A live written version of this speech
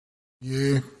ইয়ে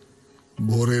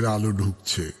ভোরের আলো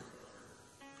ঢুকছে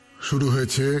শুরু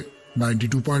হয়েছে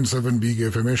 92.7 বিগ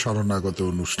এফএম এর শরণাগত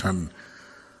অনুষ্ঠান।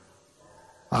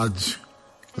 আজ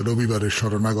রবিবারের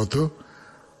শরণাগত,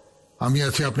 আমি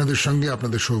আছি আপনাদের সঙ্গে,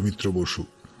 আপনাদের সৌমিত্র বসু।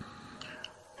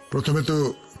 প্রথমে তো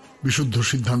বিশুদ্ধ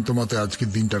সিদ্ধান্ত মতে আজকের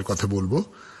দিনটার কথা বলবো।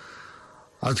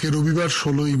 আজকে রবিবার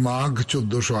 16ই মাঘ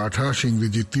 1428,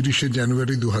 ইংরেজি 30শে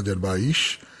জানুয়ারি 2022,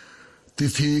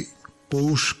 তিথি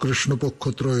পৌষ কৃষ্ণপক্ষ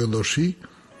ত্রয়োদশী,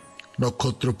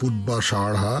 নক্ষত্র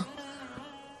পূর্বাষাঢ়া।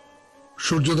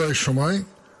 সূর্যোদয়ের সময়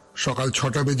সকাল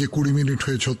 6:20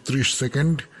 হয়ে 36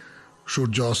 সেকেন্ড,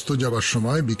 সূর্য অস্ত যাবার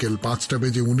সময় বিকেল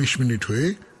 5:19 হয়ে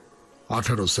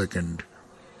 18 সেকেন্ড।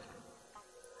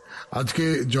 আজকে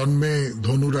জন্মে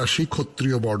ধনু রাশি,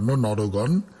 ক্ষত্রিয় বর্ণ,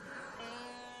 নরগণ।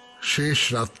 শেষ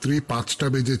রাত্রি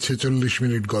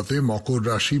 5:46 গতে মকর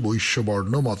রাশি, বৈশ্য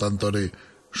বর্ণ, মতান্তরে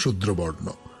শূদ্রবর্ণ।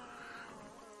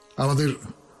 আমাদের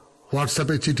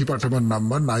হোয়াটসঅ্যাপে চিঠি পাঠাবার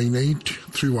নাম্বার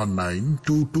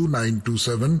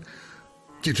 9831922927।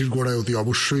 চিঠির গোড়ায় অতি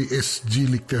অবশ্যই SG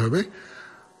লিখতে হবে।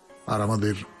 আর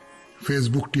আমাদের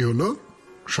ফেসবুকটি হলো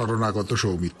শরণাগত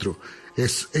সৌমিত্র,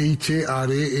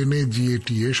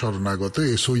 SHARANAGATA শরণাগত,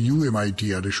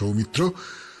 SOUMITR সৌমিত্র।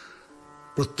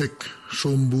 প্রত্যেক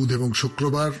সোম, বুধ এবং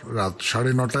শুক্রবার রাত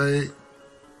 9:30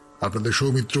 আপনাদের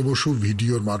সৌমিত্র বসু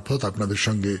ভিডিওর মারফত আপনাদের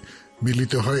সঙ্গে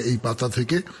মিলিত হয় এই পাতা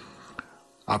থেকে।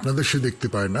 আপনাদের সে দেখতে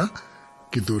পায় না,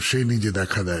 কিন্তু সে নিজে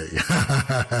দেখা দেয়।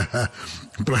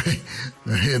 প্রায়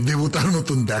দেবতার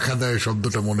মতন দেখা দেয়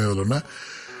শব্দটা মনে হলো না।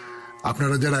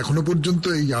 আপনারা যারা এখনো পর্যন্ত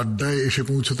এই আড্ডায় এসে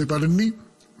পৌঁছতে পারেননি,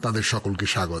 তাদের সকলকে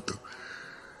স্বাগত।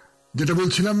 যেটা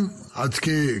বলছিলাম,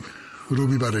 আজকে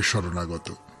রবিবারের শরণাগত।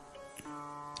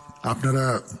 আপনারা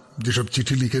যেসব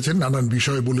চিঠি লিখেছেন, নানান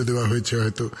বিষয় বলে দেওয়া হয়েছে,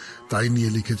 হয়তো তাই নিয়ে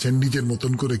লিখেছেন, নিজের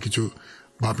মতন করে কিছু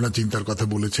ভাবনা চিন্তার কথা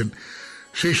বলেছেন,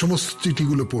 সেই সমস্ত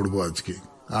চিঠিগুলো পড়বো আজকে।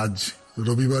 আজ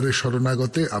রবিবারের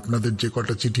শরণাগতে আপনাদের যে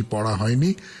কটা চিঠি পড়া হয়নি,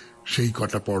 সেই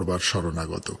কটা পড়বার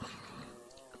শরণাগত।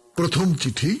 প্রথম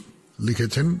চিঠি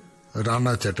লিখেছেন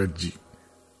রানা চ্যাটার্জি।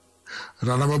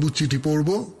 রানাবাবু চিঠি পড়ব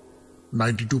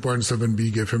 92.7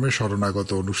 বিগ এফএম এর শরণাগত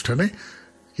অনুষ্ঠানে,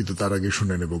 কিন্তু তার আগে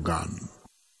শুনে নেব গান।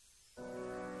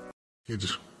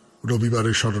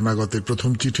 রবিবারের শরণাগতের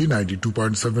প্রথম চিঠি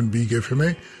 92.7 বিগ এফএম এ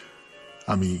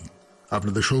আমি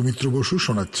আপনাদের সৌমিত্র বসু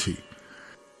শোনাচ্ছি।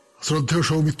 শ্রদ্ধেয়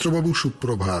সৌমিত্রবাবু,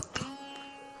 সুপ্রভাত।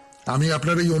 আমি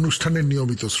আপনার এই অনুষ্ঠানের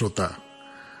নিয়মিত শ্রোতা।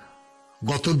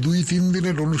 গত 2-3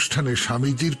 দিনের অনুষ্ঠানে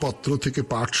স্বামীজির পত্র থেকে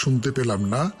পাঠ শুনতে পেলাম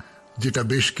না, যেটা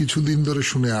বেশ কিছুদিন ধরে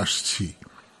শুনে আসছি।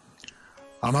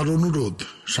 আমার অনুরোধ,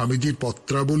 স্বামীজির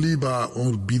পত্রাবলী বা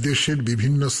ওর বিদেশের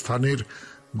বিভিন্ন স্থানের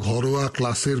ঘরোয়া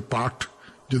ক্লাসের পাঠ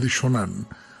যদি শোনান,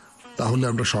 তাহলে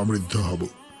আমরা সমৃদ্ধ হব।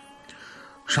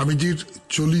 স্বামীজির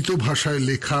চলিত ভাষায়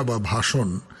লেখা বা ভাষণ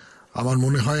আমার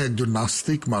মনে হয় একজন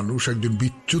নাস্তিক মানুষ, একজন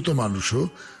বিচ্যুত মানুষও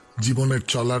জীবনের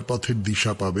চলার পথের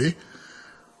দিশা পাবে।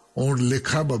 ওর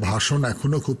লেখা বা ভাষণ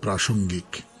এখনো খুব প্রাসঙ্গিক।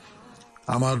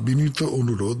 আমার বিনীত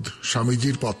অনুরোধ,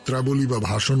 স্বামীজির পত্রাবলী বা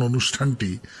ভাষণ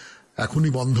অনুষ্ঠানটি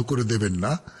এখনই বন্ধ করে দেবেন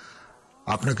না।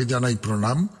 আপনাকে জানাই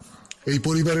প্রণাম। এই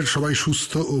পরিবারের সবাই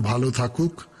সুস্থ ও ভালো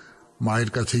থাকুক, মায়ের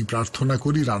কাছেই প্রার্থনা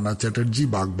করি। রানা চ্যাটার্জি,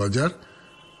 বাগবাজার,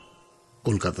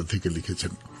 কলকাতা থেকে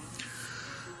লিখেছেন।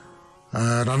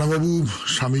 রানাবাবু,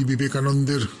 স্বামী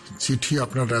বিবেকানন্দের চিঠি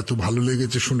আপনার এত ভালো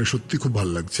লেগেছে শুনে সত্যি খুব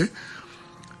ভালো লাগছে।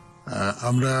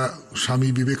 আমরা স্বামী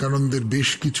বিবেকানন্দের বেশ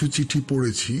কিছু চিঠি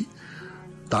পড়েছি,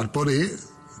 তারপরে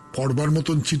পড়বার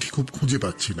মতন চিঠি খুব খুঁজে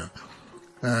পাচ্ছি না।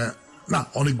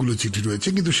 অনেকগুলো চিঠি রয়েছে,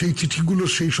 কিন্তু সেই চিঠিগুলো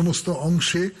সেই সমস্ত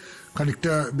অংশে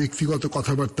খানিকটা ব্যক্তিগত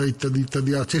কথাবার্তা ইত্যাদি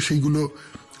ইত্যাদি আছে, সেইগুলো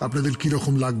আপনাদের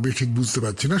কিরকম লাগবে ঠিক বুঝতে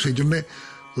পারছি না। সেই জন্য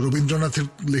রবীন্দ্রনাথের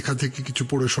লেখা থেকে কিছু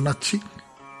পড়ে শোনাচ্ছি।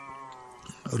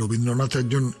 রবীন্দ্রনাথ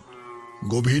একজন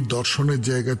গভীর দর্শনের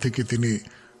জায়গা থেকে তিনি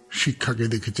শিক্ষাকে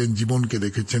দেখেছেন, জীবনকে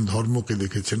দেখেছেন, ধর্মকে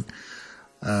দেখেছেন।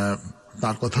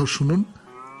 তার কথাও শুনুন।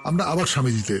 আমরা আবার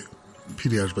স্বামীজিতে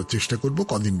ফিরে আসবার চেষ্টা করব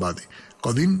কদিন বাদে।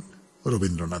 কদিন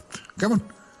রবীন্দ্রনাথ, কেমন?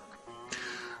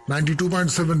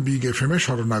 92.7 বিগ এফএম এ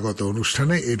শরণাগত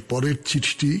অনুষ্ঠানে এর পরের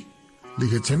চিঠিটি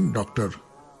লিখেছেন ডক্টর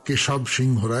কেশব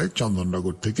সিংহ রায়,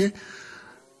 চন্দননগর থেকে।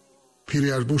 ফিরে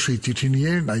আসবো সেই চিঠি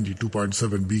নিয়ে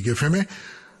 92.7 বিগ এফএম এ।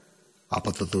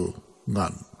 আপাতত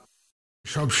গান।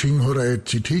 কেশব সিংহ রায়ের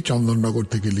চিঠি, চন্দননগর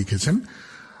থেকে লিখেছেন।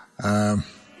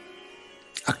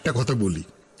 একটা কথা বলি,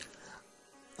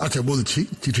 আচ্ছা বলছি,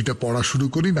 চিঠিটা পড়া শুরু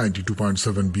করি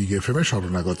 92.7 বিগ এফএম এ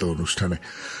শরণাগত অনুষ্ঠানে।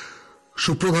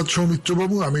 সুপ্রভাত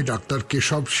সৌমিত্রবাবু, আমি ডাক্তার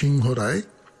কেশব সিংহ রায়,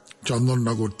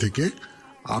 চন্দননগর থেকে।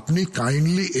 আপনি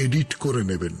কাইন্ডলি এডিট করে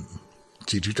নেবেন।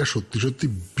 চিঠিটা সত্যি সত্যি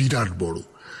বিরাট বড়,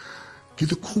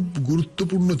 কিন্তু খুব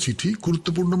গুরুত্বপূর্ণ চিঠি।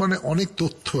 গুরুত্বপূর্ণ মানে অনেক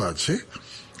তথ্য আছে,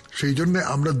 সেই জন্য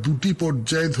আমরা দুটি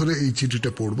পর্যায়ে ধরে এই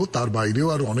চিঠিটা পড়ব, তার বাইরেও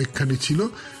আর অনেকখানি ছিল,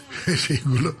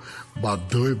 সেইগুলো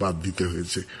বাধ্য হয়ে বাদ দিতে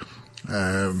হয়েছে।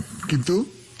 কিন্তু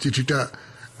চিঠিটা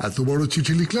এত বড়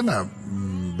চিঠি লিখলে না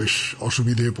বেশ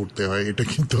অসুবিধে পড়তে হয়, এটা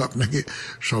কিন্তু আপনাকে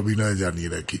সবিনয়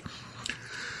জানিয়ে রাখি।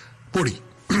 পড়ি।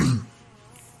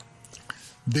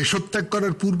 দেশত্যাগ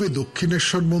করার পূর্বে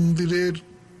দক্ষিণেশ্বর মন্দিরের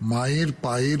মায়ের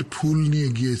পায়ের ফুল নিয়ে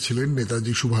গিয়েছিলেন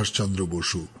নেতাজি সুভাষচন্দ্র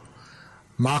বসু।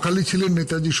 মা কালী ছিলেন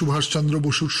নেতাজি সুভাষচন্দ্র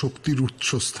বসুর শক্তির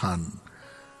উৎসস্থান।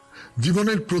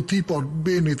 জীবনের প্রতি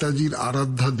পর্বে নেতাজির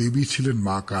আরাধ্যা দেবী ছিলেন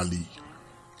মা কালী।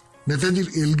 নেতাজির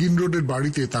এলগিন রোডের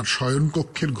বাড়িতে তার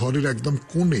শয়নকক্ষের ঘরের একদম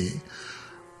কোণে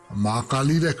মা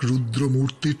কালীর এক রুদ্র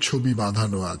মূর্তির ছবি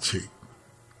বাঁধানো আছে।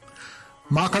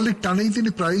 মা কালীর টানেই তিনি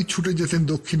প্রায়ই ছুটে যেতেন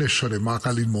দক্ষিণেশ্বরে মা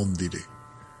কালীর মন্দিরে।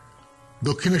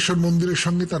 দক্ষিণেশ্বর মন্দিরের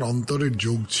সঙ্গে তার অন্তরের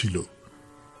যোগ ছিল।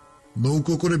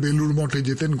 নৌকো করে বেলুড় মঠে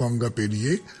যেতেন গঙ্গা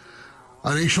পেরিয়ে,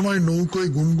 আর এই সময় নৌকোয়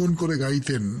গুনগুন করে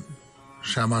গাইতেন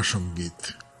শ্যামা সঙ্গীত।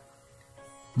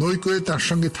 নৌকোয় তার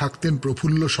সঙ্গে থাকতেন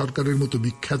প্রফুল্ল সরকারের মতো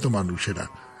বিখ্যাত মানুষেরা।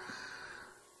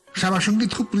 শ্যামা সঙ্গীত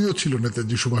খুব প্রিয় ছিল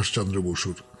নেতাজি সুভাষচন্দ্র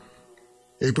বসুর।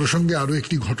 এই প্রসঙ্গে আরো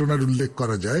একটি ঘটনার উল্লেখ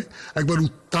করা যায়। একবার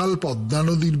উত্তাল পদ্মা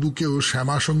নদীর বুকেও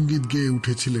শ্যামা সঙ্গীত গেয়ে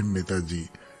উঠেছিলেন নেতাজি।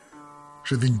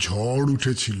 সেদিন ঝড়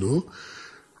উঠেছিল,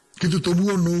 কিন্তু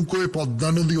তবুও নৌকোয় পদ্মা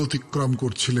নদী অতিক্রম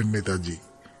করছিলেন নেতাজি।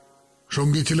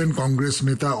 সঙ্গী ছিলেন কংগ্রেস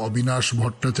নেতা অবিনাশ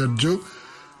ভট্টাচার্য,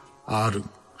 আর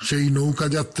সেই নৌকা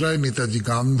যাত্রায় নেতাজি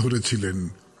গান ধরেছিলেন,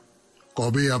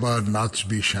 কবে আবার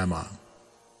নাচবি শ্যামা।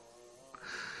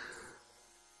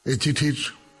 এই চিঠির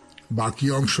বাকি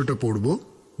অংশটা পড়ব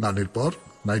গানের পর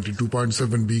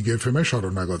 92.7 বিগ এফএম এ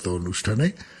শরণাগত অনুষ্ঠানে।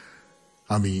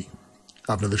 আমি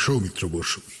আপনাদের সৌমিত্র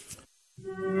বসু।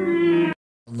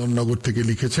 চন্দননগর থেকে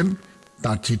লিখেছেন,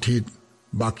 তার চিঠির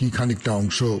বাকি খানিকটা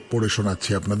অংশ পড়ে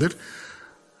শোনাচ্ছি আপনাদের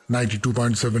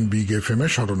 92.7 বিগ এফএম এ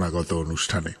শরণাগত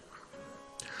অনুষ্ঠানে।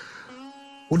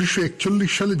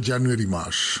 1941 সালের জানুয়ারি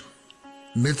মাস।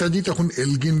 নেতাজি তখন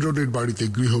এলগিন রোডের বাড়িতে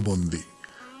গৃহবন্দী।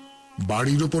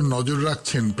 বাড়ির ওপর নজর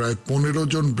রাখছেন প্রায় 15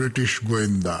 জন ব্রিটিশ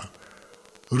গোয়েন্দা।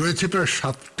 রয়েছে প্রায়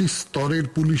 7টি স্তরের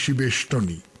পুলিশি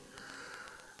বেষ্টনী।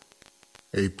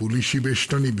 এই পুলিশি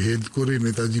বেষ্টনী ভেদ করে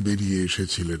নেতাজি বেরিয়ে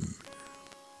এসেছিলেন।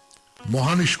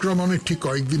 মহানিষ্ক্রমণের ঠিক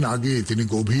কয়েকদিন আগে তিনি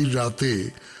গভীর রাতে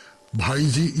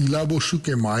ভাইজি ইলা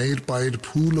বসুকে মায়ের পায়ের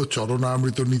ফুল ও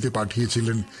চরণামৃত নিতে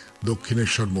পাঠিয়েছিলেন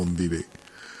দক্ষিণেশ্বর মন্দিরে।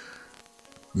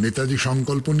 নেতাজি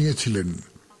সংকল্প নিয়েছিলেন,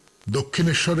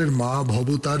 দক্ষিণেশ্বরের মা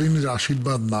ভবতারিণীর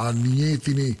আশীর্বাদ না নিয়ে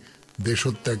তিনি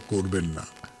দেশত্যাগ করবেন না।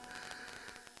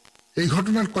 এই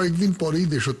ঘটনার কয়েকদিন পরেই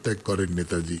দেশত্যাগ করেন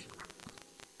নেতাজি।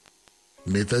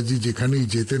 নেতাজি যেখানেই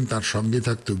যেতেন তার সঙ্গে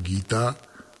থাকত গীতা,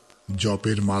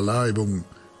 জপের মালা এবং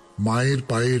মায়ের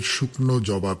পায়ের শুকনো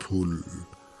জবা ফুল।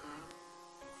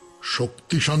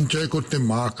 শক্তি সঞ্চয় করতে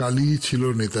মা কালী ছিল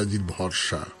নেতাজির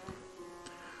ভরসা।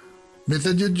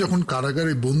 নেতাজির যখন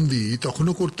কারাগারে বন্দী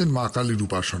তখনও করতেন মা কালীর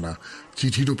উপাসনা।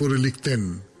 চিঠির উপরে লিখতেন,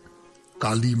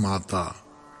 কালী মাতা।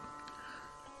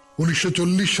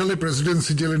 1940 সালে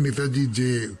প্রেসিডেন্সি জেলে নেতাজি যে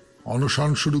অনশন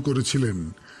শুরু করেছিলেন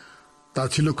তা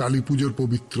ছিল কালী পুজোর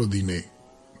পবিত্র দিনে।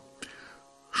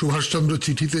 সুভাষচন্দ্র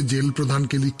চিঠিতে জেল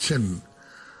প্রধানকে লিখছেন,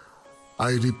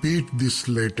 I repeat this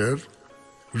letter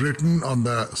written on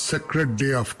the sacred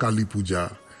day of Kali Puja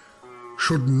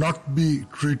should not be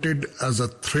treated as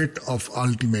a threat of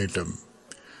ultimatum.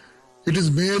 It is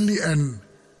merely an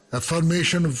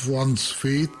affirmation of one's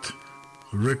faith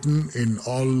written in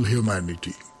all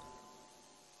humanity.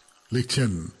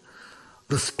 লিখছেন,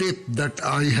 the step that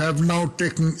I have now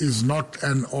taken is not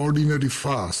an ordinary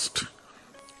fast.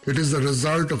 It is the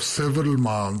result of several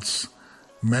months'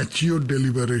 mature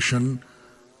deliberation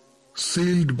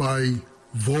sealed by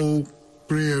vow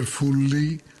prayerfully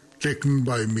taken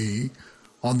by me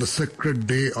on the sacred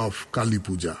day of Kali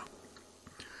Puja.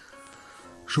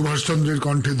 সুভাষচন্দ্রের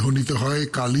কণ্ঠে ধ্বনিত হয়,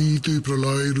 কালী তুই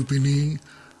প্রলয় রূপিণী,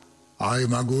 আয়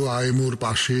মাগো আয় মোর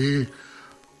পাশে,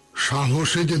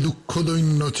 সাহসে যে দুঃখ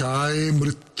দৈন্য চায়,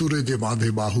 মৃত্যুরে যে বাঁধে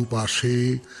বাহু পাশে,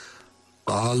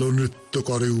 কাল নৃত্য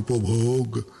করে উপভোগ,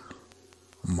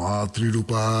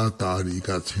 মাতৃরূপা তারই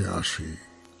কাছে আসে।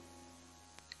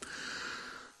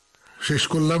 শেষ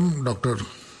করলাম ডক্টর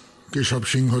কেশব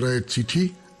সিংহ রায়ের চিঠি।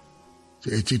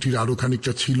 এই চিঠির আরো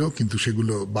খানিকটা ছিল, কিন্তু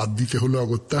সেগুলো বাদ দিতে হলো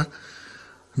অগত্যা।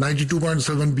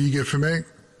 92.7 বিগ এফএম এ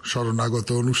শরণাগত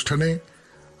অনুষ্ঠানে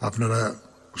আপনারা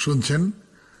শুনছেন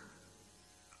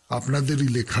আপনাদেরই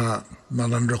লেখা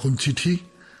নানান রকম চিঠি।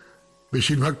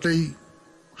 বেশিরভাগটাই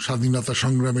স্বাধীনতা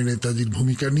সংগ্রামে নেতাজির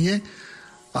ভূমিকা নিয়ে,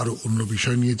 আরো অন্য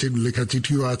বিষয় নিয়ে লেখা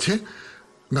চিঠিও আছে।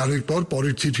 গানের পর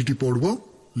পরের চিঠিটি পড়ব,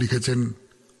 লিখেছেন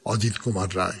অজিত কুমার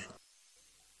রায়।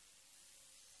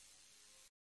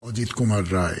 অজিত কুমার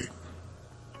রায়।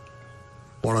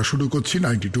 পড়া শুরু করছি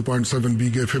 92.7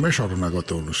 বিগ এফএম এ শরণাগত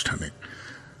অনুষ্ঠানে।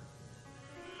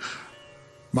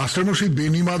 মাস্টারমশাই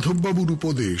বেনি মাধববাবুর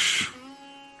উপদেশ,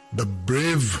 the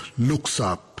brave looks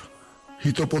up,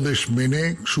 Hitopadesha মেনে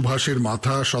সুভাষের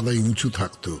মাথা সদাই উঁচু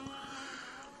থাকত।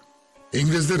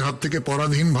 ইংরেজদের হাত থেকে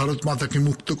পরাধীন ভারত মাতাকে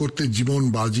মুক্ত করতে জীবন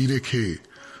বাজি রেখে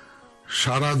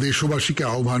সারা দেশবাসীকে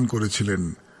আহ্বান করেছিলেন,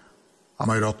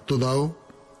 আমায় রক্ত দাও,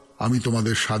 আমি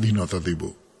তোমাদের স্বাধীনতা দেব।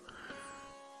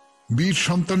 বীর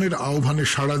সন্তানের আহ্বানে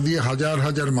সাড়া দিয়ে হাজার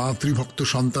হাজার মাতৃভক্ত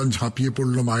সন্তান ঝাঁপিয়ে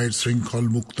পড়ল মায়ের শৃঙ্খল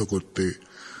মুক্ত করতে।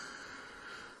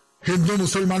 হিন্দু,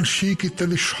 মুসলমান, শিখ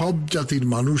ইত্যাদি সব জাতির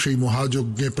মানুষ এই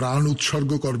মহাযজ্ঞে প্রাণ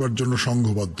উৎসর্গ করবার জন্য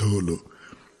সংঘবদ্ধ হল।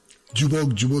 যুবক,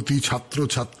 যুবতী, ছাত্র,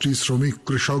 ছাত্রী, শ্রমিক,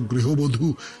 কৃষক, গৃহবধূ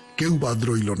কেউ বাদ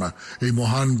রইল না এই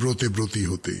মহান ব্রতে ব্রতী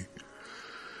হতে।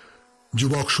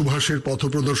 যুবক সুভাষের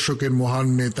পথপ্রদর্শকের মহান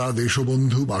নেতা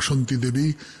দেশবন্ধু বাসন্তী দেবী,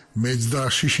 মেজদা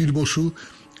শিশির বসু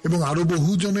এবং আরো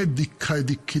বহুজনের দীক্ষায়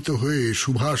দীক্ষিত হয়ে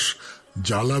সুভাষ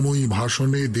জ্বালাময়ী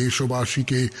ভাষণে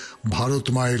দেশবাসীকে ভারত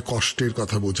মায়ের কষ্টের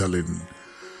কথা বোঝালেন।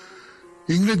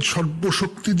 ইংরেজ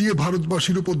সর্বশক্তি দিয়ে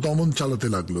ভারতবাসীর উপর দমন চালাতে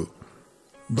লাগলো।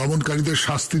 দমনকারীদের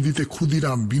শাস্তি দিতে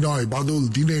ক্ষুদিরাম, বিনয়, বাদল,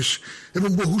 দীনেশ এবং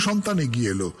বহু সন্তান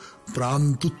এগিয়ে এলো প্রাণ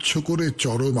তুচ্ছ করে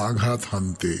চরম আঘাত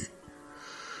হানতে।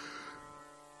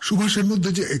 সুভাষের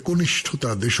মধ্যে যে একনিষ্ঠতা,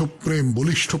 দেশপ্রেম,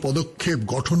 বলিষ্ঠ পদক্ষেপ,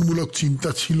 গঠনমূলক চিন্তা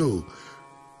ছিল,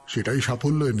 সেটাই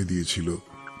সাফল্য এনে দিয়েছিল।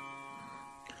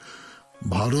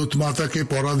 ভারত মাতাকে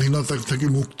পরাধীনতা থেকে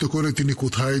মুক্ত করে তিনি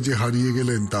কোথায় যে হারিয়ে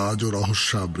গেলেন তা আজও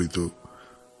রহস্যাবৃত।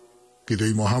 কিন্তু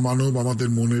এই মহামানব আমাদের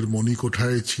মনের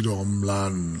মণিকোঠায় চির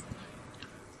অম্লান।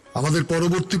 আমাদের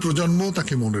পরবর্তী প্রজন্ম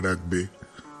তাকে মনে রাখবে।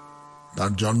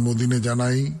 তার জন্মদিনে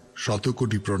জানাই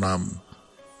শতকোটি প্রণাম।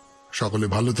 সকলে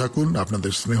ভালো থাকুন।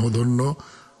 আপনাদের স্নেহধন্য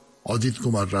অজিত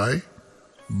কুমার রায়,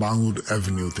 বাঙুর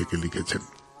অ্যাভিনিউ থেকে লিখেছেন।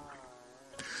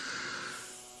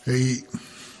 এই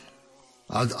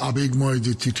আজ আবেগময়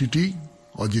যে চিঠিটি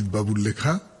অজিত বাবুর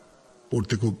লেখা,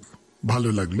 পড়তে খুব ভালো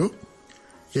লাগলো।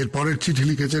 এর পরের চিঠি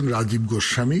লিখেছেন রাজীব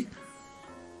গোস্বামী।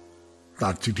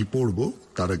 তার চিঠি পড়ব,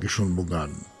 তার আগে শুনব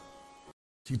গান।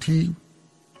 চিঠি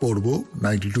পড়ব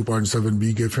 92.7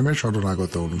 বিগ এফএম এর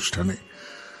শরণাগত অনুষ্ঠানে।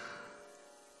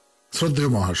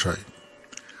 শ্রদ্ধেয় মহাশয়,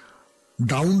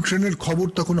 ডাউন ট্রেনের খবর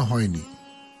তখনও হয়নি।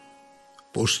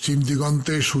 পশ্চিম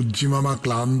দিগন্তে সূর্যিমামা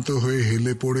ক্লান্ত হয়ে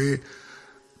হেলে পড়ে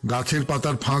গাছের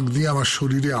পাতার ফাঁক দিয়ে আমার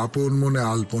শরীরে আপন মনে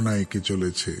আলপনা এঁকে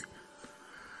চলেছে।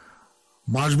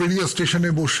 বাঁশবেড়িয়া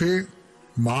স্টেশনে বসে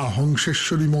মা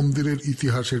হংসেশ্বরী মন্দিরের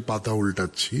ইতিহাসের পাতা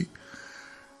উল্টাচ্ছি।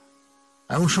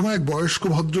 এমন সময় এক বয়স্ক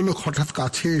ভদ্রলোক হঠাৎ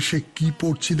কাছে এসে কি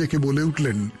পড়ছি দেখে বলে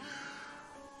উঠলেন,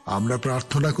 আমরা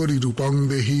প্রার্থনা করি রূপং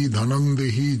দেহি, ধনং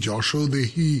দেহি, যশ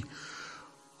দেহি,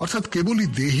 অর্থাৎ কেবলই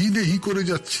দেহি দেহি করে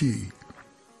যাচ্ছি।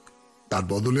 তার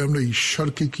বদলে আমরা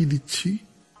ঈশ্বরকে কি দিচ্ছি?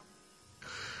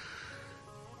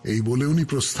 এই বলে উনি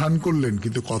প্রস্থান করলেন,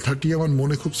 কিন্তু কথাটি আমার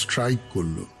মনে খুব স্ট্রাইক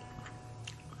করলো।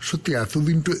 সত্যি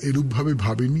এতদিন তো এরূপ ভাবে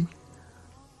ভাবিনি।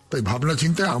 তাই ভাবনা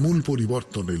চিন্তায় আমূল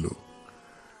পরিবর্তন এলো।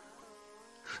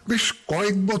 বেশ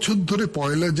কয়েক বছর ধরে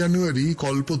 1 জানুয়ারি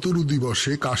কল্পতরু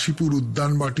দিবসে কাশীপুর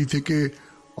উদ্যানবাটি থেকে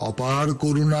অপার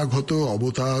করুণাঘত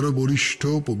অবতার বরিষ্ঠ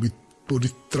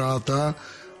পরিত্রাতা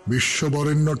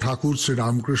বিশ্ববরেণ্য ঠাকুর শ্রী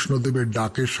রামকৃষ্ণদেবের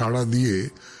ডাকে সাড়া দিয়ে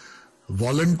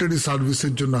ভলেন্টারি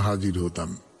সার্ভিসের জন্য হাজির হতাম।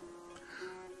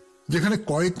 যেখানে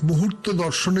কয়েক মুহূর্ত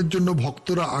দর্শনের জন্য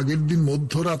ভক্তরা আগের দিন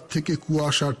মধ্যরাত থেকে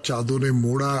কুয়াশার চাদরে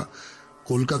মোড়া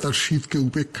কলকাতার শীতকে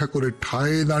উপেক্ষা করে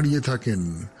ঠায়ে দাঁড়িয়ে থাকেন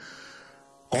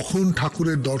কখন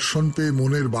ঠাকুরের দর্শন পেয়ে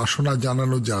মনের বাসনা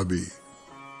জানানো যাবে।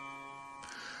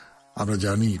 আমরা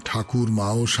জানি ঠাকুর, মা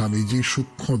ও স্বামীজি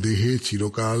সূক্ষ্ম দেহে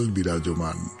চিরকাল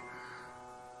বিরাজমান।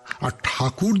 আর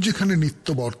ঠাকুর যেখানে নিত্য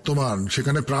বর্তমান,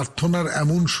 সেখানে প্রার্থনার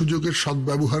এমন সুযোগের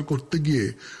সদ্ব্যবহার করতে গিয়ে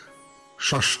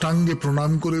ষষ্ঠাঙ্গে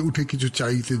প্রণাম করে উঠে কিছু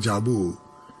চাইতে যাব,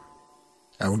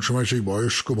 এমন সময় সেই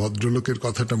বয়স্ক ভদ্রলোকের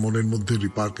কথাটা মনের মধ্যে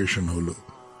রিপার্কেশন হলো।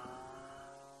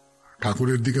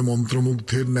 ঠাকুরের দিকে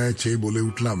মন্ত্রমুগ্ধের ন্যায় চেয়ে বলে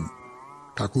উঠলাম,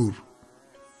 ঠাকুর,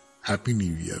 happy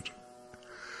new year.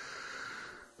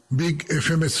 Big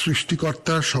FM এর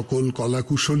সৃষ্টিকর্তা সকল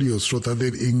কলাকুশলী ও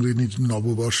শ্রোতাদের ইংরেজি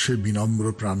নববর্ষে বিনম্র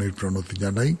প্রাণের প্রণতি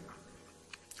জানাই।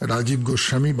 রাজীব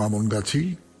গোস্বামী, বামনগাছি,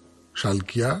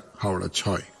 শালকিয়া, হাওড়া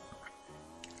 6।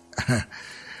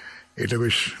 এটা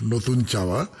বেশ নতুন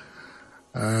চাওয়া।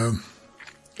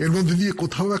 এর মধ্যে দিয়ে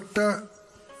কোথাও একটা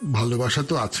ভালোবাসা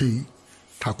তো আছেই,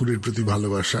 ঠাকুরের প্রতি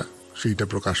ভালোবাসা, সেইটা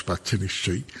প্রকাশ পাচ্ছে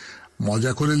নিশ্চয়ই।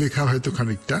 মজা করে লেখা হয়তো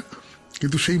খানিকটা,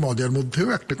 কিন্তু সেই মজার মধ্যেও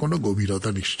একটা কোনো গভীরতা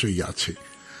নিশ্চয়ই আছে।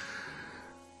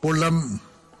 পড়লাম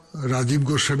রাজীব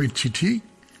গোস্বামীর চিঠি।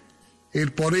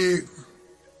 এরপরে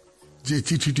যে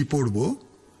চিঠিটি পড়ব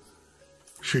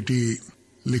সেটি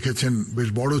লিখেছেন, বেশ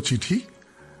বড় চিঠি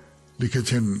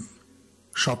লিখেছেন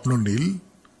স্বপ্ননীল,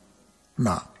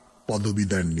 না পদবী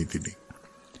দেননি তিনি।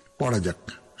 পড়া যাক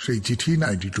সেই চিঠি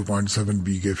 92.7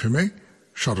 বিগ এফএম এ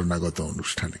শরণাগত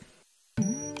অনুষ্ঠানে।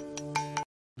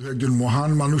 একজন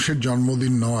মহান মানুষের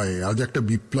জন্মদিন নয়, আজ একটা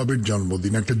বিপ্লবের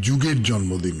জন্মদিন, একটা যুগের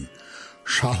জন্মদিন,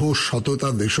 সাহস, সততা,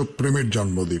 দেশপ্রেমের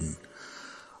জন্মদিন।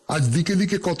 আজ দিকে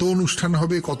দিকে কত অনুষ্ঠান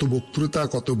হবে, কত বক্তৃতা,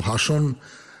 কত ভাষণ,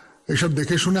 এসব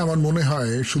দেখে শুনে আমার মনে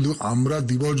হয় শুধু আমরা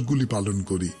দিবসগুলি পালন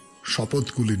করি,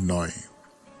 শপথগুলির নয়।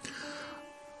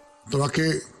 তোমাকে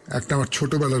একটা আমার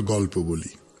ছোটবেলার গল্প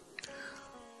বলি।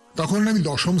 তখন আমি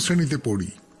 10ম শ্রেণীতে পড়ি।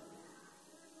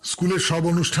 স্কুলের সব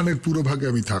অনুষ্ঠানের পুরোভাগে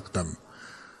আমি থাকতাম।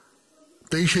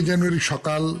 23শে জানুয়ারি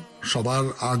সকাল, সবার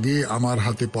আগে আমার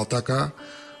হাতে পতাকা,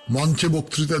 মঞ্চে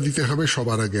বক্তৃতা দিতে হবে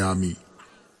সবার আগে আমি,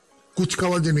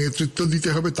 কুচকাওয়াজে নেতৃত্ব দিতে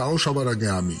হবে তাও সবার আগে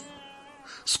আমি।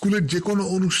 স্কুলের যে কোনো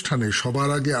অনুষ্ঠানে সবার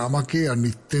আগে আমাকে আর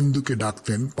নিত্যেন্দুকে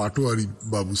ডাকতেন পাটোয়ারি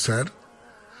বাবু স্যার।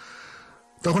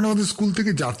 তখন আমাদের স্কুল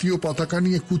থেকে জাতীয় পতাকা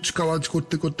নিয়ে কুচকাওয়াজ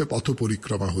করতে করতে পথ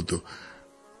পরিক্রমা হতো,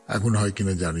 এখন হয়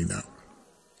কিনা জানি না।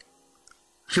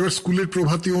 সেবার স্কুলের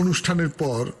প্রভাতী অনুষ্ঠানের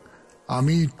পর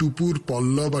আমি, টুপুর,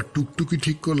 পল্লব আর টুকটুকি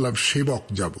ঠিক করলাম সেবক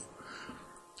যাব।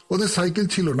 ওদের সাইকেল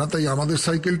ছিল না, তাই আমাদের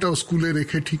সাইকেলটাও স্কুলে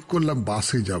রেখে ঠিক করলাম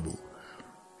বাসে যাব।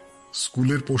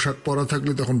 স্কুলের পোশাক পরা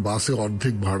থাকলে তখন বাসে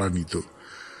অর্ধেক ভাড়া নিত।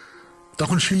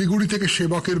 তখন শিলিগুড়ি থেকে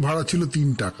সেবকের ভাড়া ছিল 3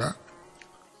 টাকা,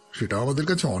 সেটা আমাদের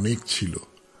কাছে অনেক ছিল।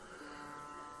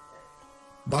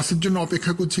 বাসের জন্য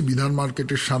অপেক্ষা করছি বিধান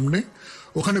মার্কেটের সামনে।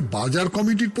 ওখানে বাজার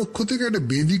কমিটির পক্ষ থেকে একটা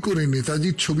বেদি করে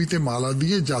নেতাজির ছবিতে মালা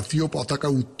দিয়ে জাতীয় পতাকা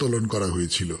উত্তোলন করা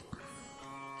হয়েছিল।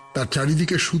 তার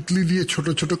চারিদিকে সুতলি দিয়ে ছোট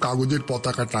ছোট কাগজের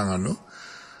পতাকা টাঙানো।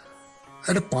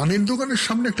 একটা পানের দোকানের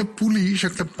সামনে একটা পুলিশ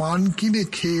একটা পান কিনে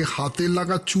খেয়ে হাতে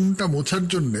লাগা চুনটা মোছার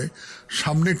জন্য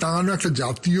সামনে টাঙানো একটা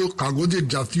জাতীয় কাগজের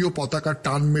জাতীয় পতাকা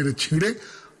টান মেরে ছিঁড়ে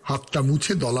হাতটা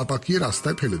মুছে দলা পাকিয়ে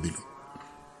রাস্তায় ফেলে দিল।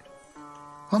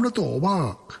 আমরা তো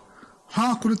অবাক,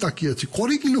 হাঁ করে তাকিয়ে আছি,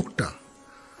 করে কি লোকটা?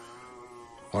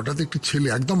 হঠাৎ একটি ছেলে,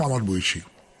 একদম আমার বয়সী,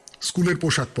 স্কুলের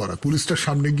পোশাক পরা, পুলিশটার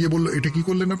সামনে গিয়ে বলল, এটা কি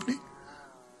করলেন আপনি?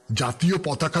 জাতীয়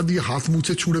পতাকা দিয়ে হাত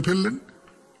মুছে ছুঁড়ে ফেললেন।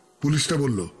 পুলিশটা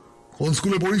বলল, কোন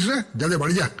স্কুলে পড়িস রে, যা যা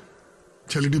বাড়ি যা।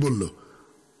 ছেলেটি বলল,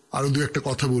 আরো 2-একটা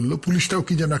কথা বলল। পুলিশটাও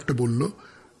কি যেন একটা বলল,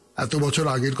 এত বছর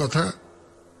আগের কথা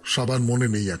সবার মনে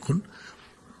নেই এখন।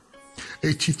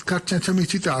 এই চিৎকার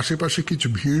চেঁচামেচিতে আশেপাশে কিছু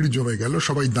ভিড় জমে গেল,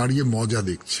 সবাই দাঁড়িয়ে মজা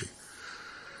দেখছে।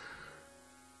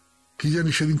 কি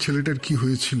জানি সেদিন ছেলেটার কি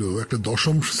হয়েছিল, একটা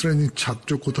 10ম শ্রেণীর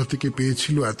ছাত্র কোথা থেকে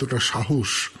পেয়েছিল এতটা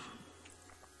সাহস।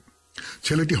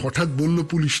 ছেলেটি হঠাৎ বলল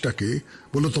পুলিশটাকে,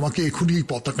 বলল, তোমাকে এখনই এই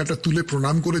পতাকাটা তুলে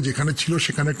প্রণাম করে যেখানে ছিল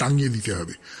সেখানে টাঙিয়ে দিতে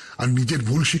হবে, আর নিজের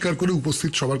ভুল স্বীকার করে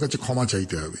উপস্থিত সবার কাছে ক্ষমা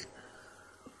চাইতে হবে।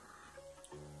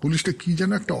 পুলিশটা কি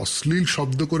যেন একটা অশ্লীল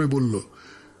শব্দ করে বলল,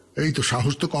 এই তো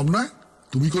সাহস তো কম নয়,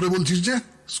 তুমি করে বলছিস যে,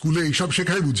 স্কুলে এইসব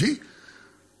শেখায় বুঝি?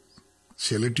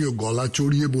 ছেলেটিও গলা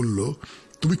চড়িয়ে বলল,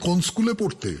 তুমি কোন স্কুলে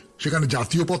পড়তে, সেখানে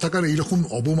জাতীয় পতাকার এইরকম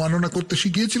অবমাননা করতে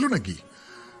শিখিয়েছিল নাকি?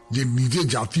 যে নিজে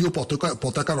জাতীয়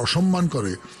পতাকার অসম্মান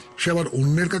করে সে আবার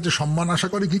অন্যের কাছে সম্মান আশা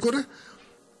করে কি করে?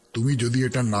 তুমি যদি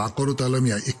এটা না করো তাহলে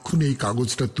আমি এক্ষুনি এই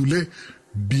কাগজটা তুলে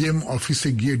ডিএম অফিসে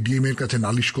গিয়ে ডিএম এর কাছে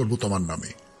নালিশ করব তোমার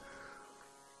নামে।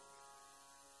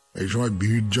 এই সময়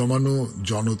ভিড় জমানো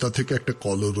জনতা থেকে একটা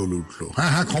কলরোল উঠল,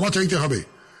 হ্যাঁ হ্যাঁ ক্ষমা চাইতে হবে।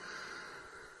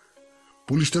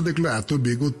 পুলিশটা দেখলো এত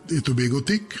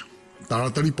বেগতিক,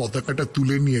 তাড়াতাড়ি পতাকাটা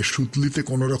তুলে নিয়ে সুতলিতে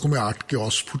কোনো রকমে আটকে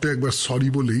অস্ফুটে একবার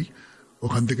সরি বলেই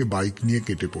ওখান থেকে বাইক নিয়ে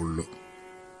কেটে পড়ল।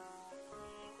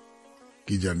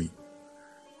 কি জানি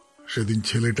সেদিন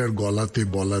ছেলেটার গলাতে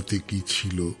বলাতে কি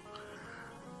ছিল।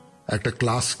 একটা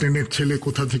ক্লাস 10-এর ছেলে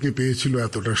কোথা থেকে পেয়েছিল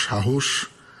এতটা সাহস?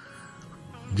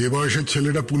 যে বয়সের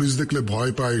ছেলেটা পুলিশ দেখলে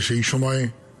ভয় পায়, সেই সময়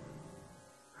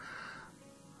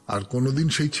আর কোনোদিন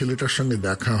সেই ছেলেটার সঙ্গে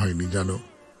দেখা হয়নি জানো।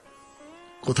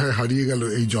 কোথায় হারিয়ে গেল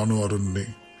এই জন অরণ্যে?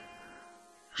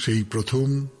 সেই প্রথম,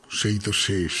 সেই তো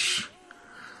শেষ।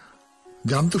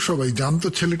 জানতো সবাই, জানতো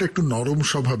ছেলেটা একটু নরম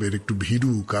স্বভাবের, একটু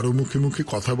ভীরু, কারো মুখে মুখে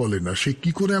কথা বলে না। সে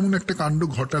কি করে এমন একটা কাণ্ড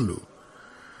ঘটালো?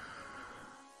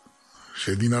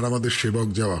 সেদিন আর আমাদের সেবক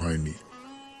যাওয়া হয়নি।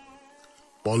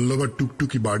 পল্লব আর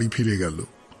টুকটুকি বাড়ি ফিরে গেল।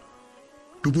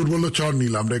 টুপুর বলল, চল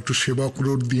নীল, আমরা একটু সেবক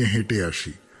রোড দিয়ে হেঁটে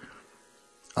আসি।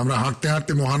 আমরা হাঁটতে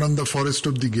হাঁটতে মহানন্দা ফরেস্ট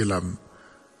অব্দি গেলাম।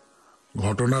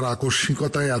 ঘটনার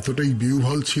আকস্মিকতায় এতটাই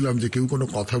বিহ্বল ছিলাম যে কেউ কোনো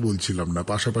কথা বলছিলাম না,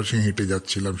 পাশাপাশি হেঁটে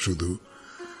যাচ্ছিলাম শুধু।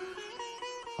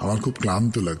 আমার খুব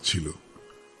ক্লান্ত লাগছিল,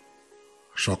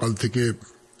 সকাল থেকে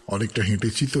অনেকটা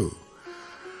হেঁটেছি তো।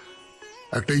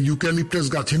 একটা ইউক্যালিপটাস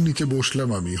গাছের নিচে বসলাম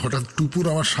আমি। হঠাৎ টুপুর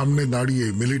আমার সামনে দাঁড়িয়ে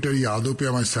মিলিটারি আদপে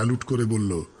আমায় স্যালুট করে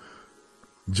বলল,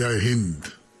 জয় হিন্দ।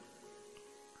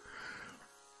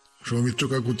 সৌমিত্র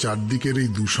কাকু, চারদিকের এই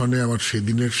দূষণে আমার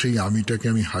সেদিনের সেই আমিটাকে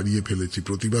আমি হারিয়ে ফেলেছি।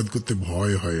 প্রতিবাদ করতে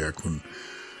ভয় হয় এখন।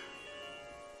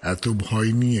 এত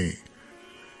ভয় নিয়ে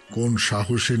কোন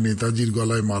সাহসে নেতাজির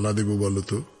গলায় মালা দেব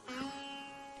বলতো?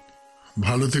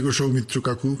 ভালো থেকো সৌমিত্র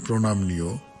কাকু, প্রণাম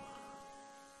নিও।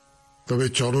 তবে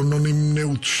চরণ নিম্নে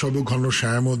উৎসব ঘন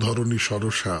শ্যাম ধরণী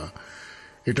সরসা,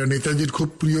 এটা নেতাজির খুব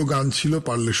প্রিয় গান ছিল,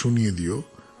 পারলে শুনিয়ে দিও।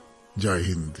 জয়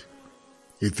হিন্দ।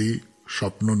 এতে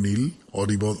স্বপ্ন নীল,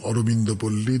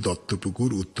 অরবিন্দপল্লী,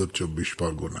 দত্তপুকুর, উত্তর 24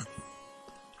 পরগনা।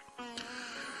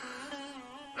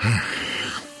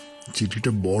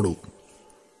 চিঠিটা বড়,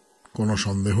 কোনো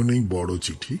সন্দেহ নেই, বড়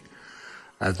চিঠি।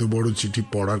 এত বড় চিঠি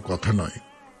পড়ার কথা নয়,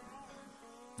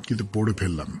 কিন্তু পড়ে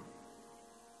ফেললাম।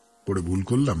 পড়ে ভুল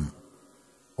করলাম?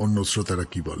 অন্য শ্রোতারা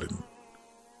কি বলেন?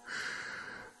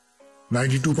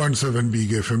 92.7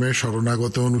 বিগ এফএম এ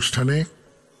শরণাগত অনুষ্ঠানে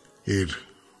এর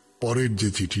পরের যে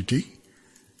চিঠিটি,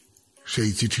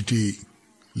 সেই চিঠিটি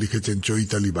লিখেছেন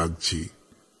চৈতালি বাগচি।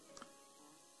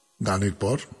 গানের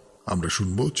পর আমরা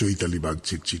শুনব চৈতালি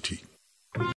বাগচির চিঠি।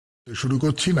 শুরু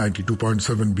করছি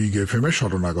 92.7 বিগ এফএম এ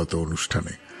শরণাগত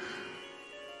অনুষ্ঠানে।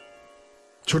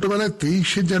 ছোটবেলায়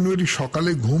 23শে জানুয়ারি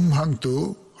সকালে ঘুম ভাঙত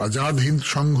আজাদ হিন্দ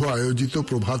সংঘ আয়োজিত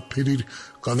প্রভাত ফেরির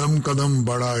কদম কদম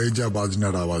বড়া এজা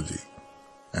বাজনার আওয়াজে।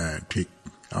 হ্যাঁ ঠিক,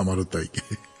 আমারও তাই।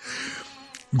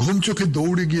 ঘুম চোখে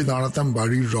দৌড়ে গিয়ে দাঁড়াতাম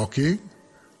বাড়ির রকে।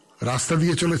 রাস্তা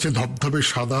দিয়ে চলেছে ধবধবে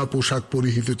সাদা পোশাক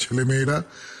পরিহিত ছেলেমেয়েরা,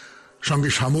 সঙ্গে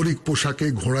সামরিক পোশাকে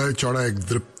ঘোড়ায় চড়া এক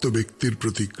দৃপ্ত ব্যক্তির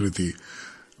প্রতিকৃতি,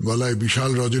 গলায়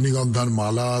বিশাল রজনীগন্ধার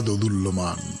মালা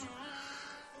দোদুল্যমান।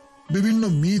 বিভিন্ন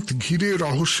মিথ ঘিরে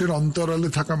রহস্যের অন্তরালে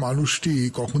থাকা মানুষটি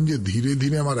কখন যে ধীরে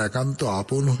ধীরে আমার একান্ত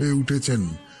আপন হয়ে উঠেছেন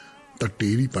তা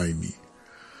টেরই পাইনি।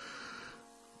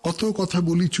 কত কথা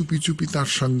বলি চুপি চুপি তার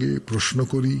সঙ্গে, প্রশ্ন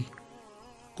করি,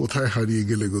 কোথায় হারিয়ে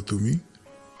গেলে গো তুমি?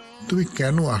 তুমি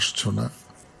কেন আসছো না?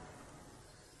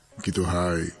 কিন্তু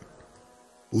হায়,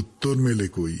 উত্তর মেলে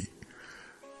কই।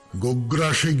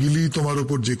 গোগ্রাসে গিলি তোমার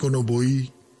ওপর যে কোনো বই,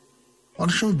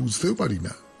 অনেক সময় বুঝতেও পারি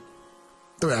না।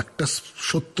 তবে একটা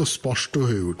সত্য স্পষ্ট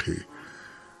হয়ে ওঠে,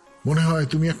 মনে হয়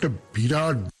তুমি একটা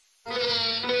বিরাট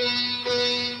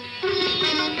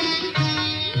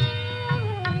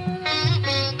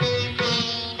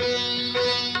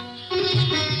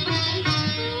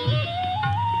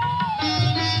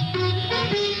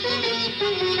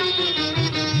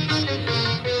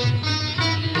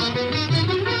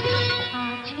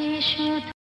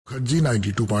মুখার্জি।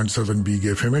 92.7 বিগ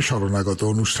এফএম এ শরণাগত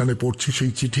অনুষ্ঠানে পড়ছি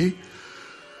সেই চিঠি।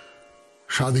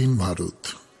 স্বাধীন ভারত,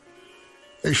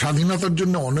 এই স্বাধীনতার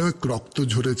জন্য অনেক রক্ত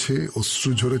ঝরেছে,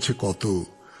 অশ্রু ঝরেছে কত,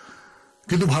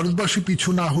 কিন্তু ভারতবাসী পিছু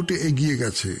না হটে এগিয়ে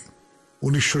গেছে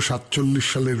 1947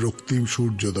 সালের রক্তিম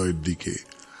সূর্যোদয়ের দিকে।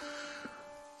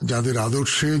 যাদের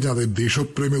আদর্শে, যাদের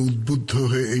দেশপ্রেমে উদ্বুদ্ধ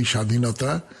হয়ে এই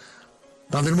স্বাধীনতা,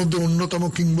 তাদের মধ্যে অন্যতম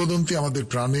কিংবদন্তি আমাদের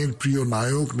প্রাণের প্রিয়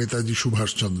নায়ক নেতাজি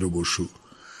সুভাষচন্দ্র বসু।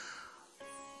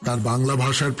 তার বাংলা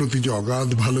ভাষার প্রতি যে অগাধ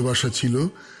ভালোবাসা ছিল,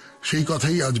 সেই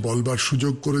কথাই আজ বলবার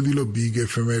সুযোগ করে দিল বিগ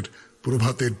এফএম এর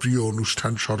প্রভাতের প্রিয়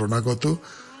অনুষ্ঠান শরণাগত,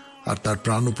 আর তার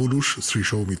প্রাণপুরুষ শ্রী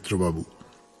সৌমিত্রবাবু।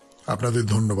 আপনাদের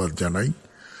ধন্যবাদ জানাই।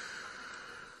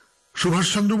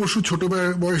 সুভাষচন্দ্র বসু ছোট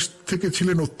বয়স থেকে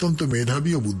ছিলেন অত্যন্ত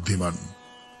মেধাবী ও বুদ্ধিমান।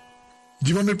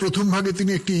 জীবনের প্রথম ভাগে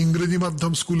তিনি একটি ইংরেজি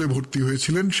মাধ্যম স্কুলে ভর্তি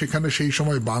হয়েছিলেন। সেখানে সেই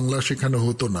সময় বাংলা শেখানো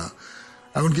হতো না,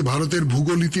 এমনকি ভারতের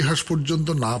ভূগোল ইতিহাস পর্যন্ত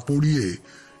না পড়িয়ে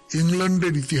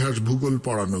ইংল্যান্ডের ইতিহাস ভূগোল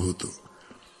পড়ানো হতো।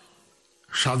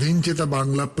 স্বাধীন চেতা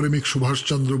বাংলা প্রেমিক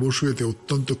সুভাষচন্দ্র বসু এতে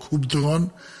অত্যন্ত ক্ষুব্ধ হন।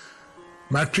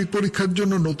 ম্যাট্রিক পরীক্ষার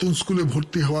জন্য নতুন স্কুলে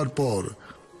ভর্তি হওয়ার পর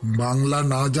বাংলা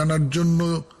না জানার জন্য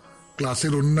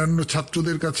ক্লাসের অন্যান্য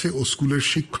ছাত্রদের কাছে ও স্কুলের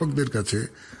শিক্ষকদের কাছে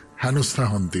হেনস্থা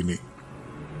হন তিনি।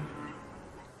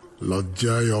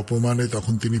 লজ্জায় অপমানে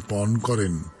তখন তিনি পণ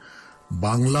করেন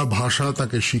বাংলা ভাষা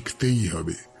তাকে শিখতেই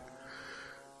হবে।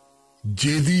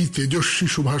 জেদি তেজস্বী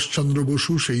সুভাষচন্দ্র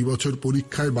বসু সেই বছর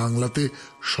পরীক্ষায় বাংলাতে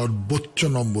সর্বোচ্চ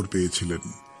নম্বর পেয়েছিলেন।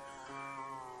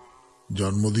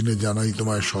 জন্মদিনে জানাই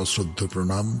তোমায় সশ্রদ্ধ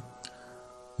প্রণাম।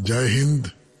 জয় হিন্দ,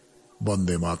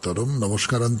 বন্দে মাতরম।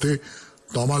 নমস্কারান্তে,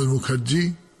 তমাল মুখার্জি,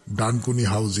 ডানকুনি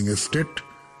হাউজিং এস্টেট,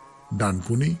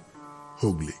 ডানকুনি,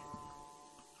 হুগলি।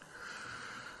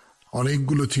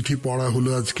 অনেকগুলো চিঠি পড়া হলো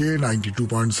আজকে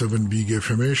 92.7 বিগ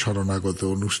এফএম এ শরণাগত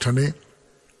অনুষ্ঠানে।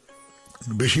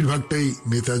 বেশিরভাগটাই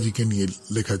নেতাজিকে নিয়ে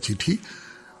লেখা চিঠি,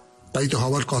 তাই তো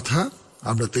হওয়ার কথা।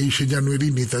 আমরা 23শে জানুয়ারি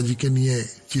নেতাজিকে নিয়ে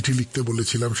চিঠি লিখতে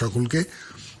বলেছিলাম সকলকে,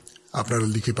 আপনারা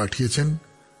লিখে পাঠিয়েছেন।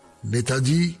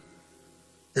 নেতাজি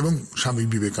এবং স্বামী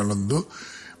বিবেকানন্দ,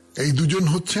 এই দুজন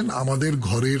হচ্ছেন আমাদের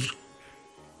ঘরের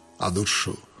আদর্শ।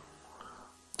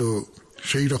 তো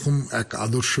সেই রকম এক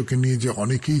আদর্শকে নিয়ে যে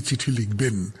অনেকেই চিঠি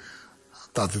লিখবেন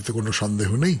তাতে তো কোনো সন্দেহ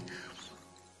নেই।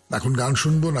 এখন গান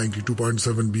শুনবো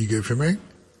 92.7 বিগ এফএম এ,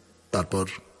 তারপর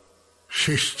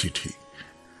শেষ চিঠি।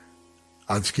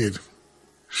 আজকের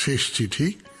শেষ চিঠি,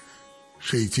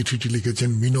 সেই চিঠিটি লিখেছেন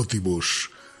মিনতি বোস,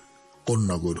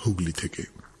 কোন্নগর, হুগলি থেকে।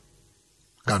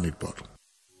 গানের পর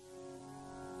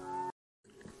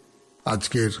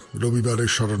আজকের রবিবারের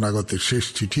শরণাগতের শেষ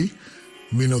চিঠি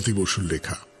মিনতি বসুর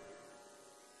লেখা।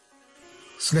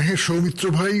 স্নেহের সৌমিত্র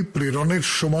ভাই, প্রেরণের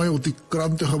সময়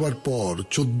অতিক্রান্ত হবার পর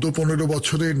 14-15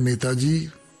 বছরের নেতাজি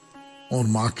ওর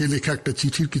মাকে লেখা একটা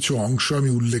চিঠির কিছু অংশ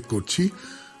আমি উল্লেখ করছি।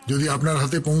 যদি আপনার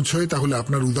হাতে পৌঁছয় তাহলে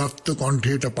আপনার উদাত্ত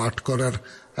কণ্ঠে এটা পাঠ করার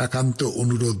একান্ত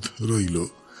অনুরোধ রইল,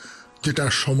 যেটা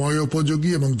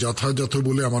সময়োপযোগী এবং যথাযথ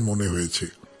বলে আমার মনে হয়েছে।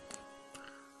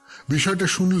 বিষয়টা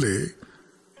শুনলে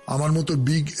আমার মতো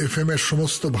বিগ এফএম এর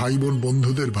সমস্ত ভাই বোন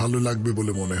বন্ধুদের ভালো লাগবে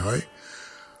বলে মনে হয়।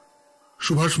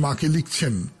 সুভাষ মাকে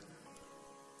লিখছেন,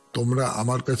 তোমরা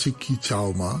আমার কাছে কি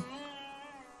চাও মা?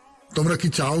 তোমরা কি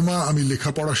চাও মা আমি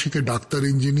লেখাপড়া শিখে ডাক্তার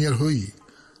ইঞ্জিনিয়ার হই,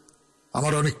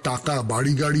 আমার অনেক টাকা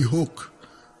বাড়ি গাড়ি হোক?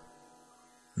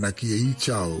 নাকি এই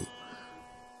চাও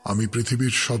আমি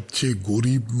পৃথিবীর সবচেয়ে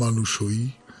গরিব মানুষ হই,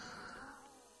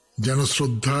 যেন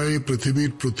শ্রদ্ধায়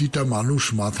পৃথিবীর প্রতিটা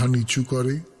মানুষ মাথা নিচু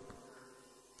করে?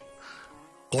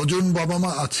 কজন বাবা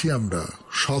মা আছি আমরা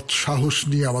সৎ সাহস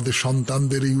নিয়ে আমাদের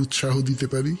সন্তানদের এই উৎসাহ দিতে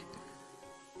পারি?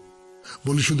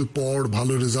 বলি শুধু পড়,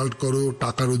 ভালো রেজাল্ট করো,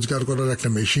 টাকা রোজগার করার একটা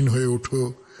মেশিন হয়ে ওঠো।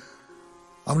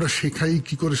 আমরা শেখাই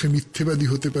কি করে সে মিথ্যেবাদী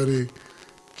হতে পারে,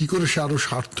 কি করে সে আরো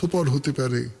স্বার্থপর হতে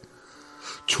পারে।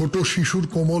 ছোট শিশুর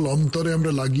কোমল অন্তরে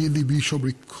আমরা লাগিয়ে দিই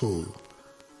বিষবৃক্ষ,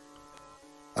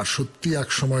 আর সত্যি এক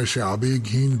সময় সে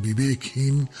আবেগহীন,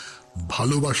 বিবেকহীন,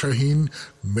 ভালোবাসাহীন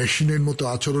মেশিনের মতো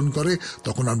আচরণ করে।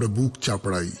 তখন আমরা বুক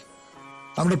চাপড়াই।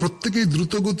 আমরা প্রত্যেকেই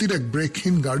দ্রুতগতির এক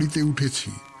ব্রেকহীন গাড়িতে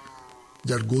উঠেছি,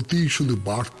 যার গতি শুধু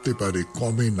বাড়তে পারে,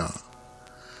 কমে না।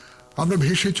 আমরা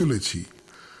ভেসে চলেছি,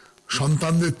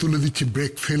 সন্তানদের তুলে দিচ্ছি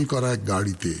ব্রেক ফেল করা এক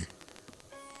গাড়িতে।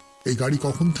 এই গাড়ি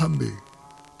কখন থামবে?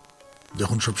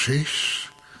 যখন সব শেষ।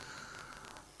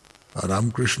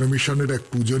 রামকৃষ্ণ মিশনের এক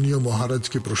পূজনীয়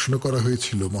মহারাজকে প্রশ্ন করা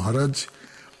হয়েছিল, মহারাজ,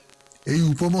 এই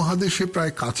উপমহাদেশে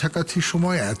প্রায় কাছাকাছি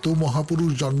সময় এত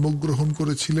মহাপুরুষ জন্মগ্রহণ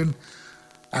করেছিলেন,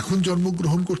 এখন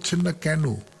জন্মগ্রহণ করছেন না কেন?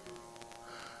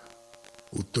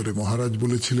 উত্তরে মহারাজ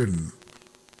বলেছিলেন,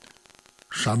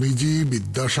 স্বামীজি,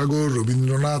 বিদ্যাসাগর,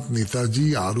 রবীন্দ্রনাথ, নেতাজি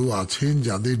আরো আছেন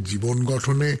যাদের জীবন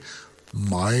গঠনে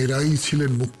মায়েরাই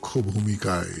ছিলেন মুখ্য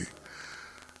ভূমিকায়।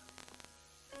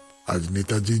 আজ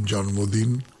নেতাজির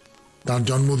জন্মদিন, তার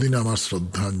জন্মদিনে আমার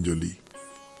শ্রদ্ধাঞ্জলি।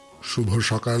 শুভ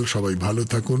সকাল, সবাই ভালো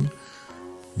থাকুন।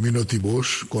 মিনতি বোস,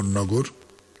 কোন্নগর,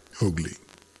 হুগলি।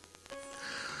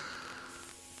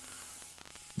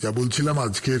 যা বলছিলাম,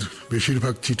 আজকের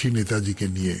বেশিরভাগ চিঠি নেতাজিকে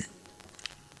নিয়ে।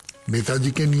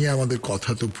 নেতাজিকে নিয়ে আমাদের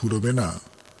কথা তো ফুরবে না,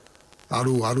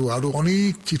 আরো আরো আরো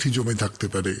অনেক চিঠি জমে থাকতে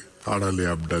পারে আড়ালে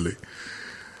আবডালে।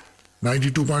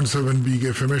 92.7 বিগ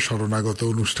এফএম এর শরণাগত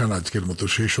অনুষ্ঠান আজকের মতো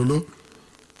শেষ হলো।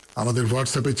 আমাদের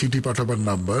হোয়াটসঅ্যাপে চিঠি পাঠাবার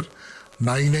নাম্বার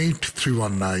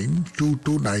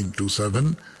 9831922927,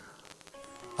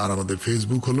 আর আমাদের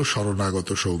ফেসবুক হলো শরণাগত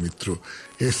সৌমিত্র,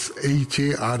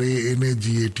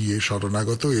 SHARANAGATA,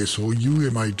 শরণাগত,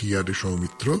 SOUMITR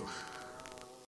সৌমিত্র।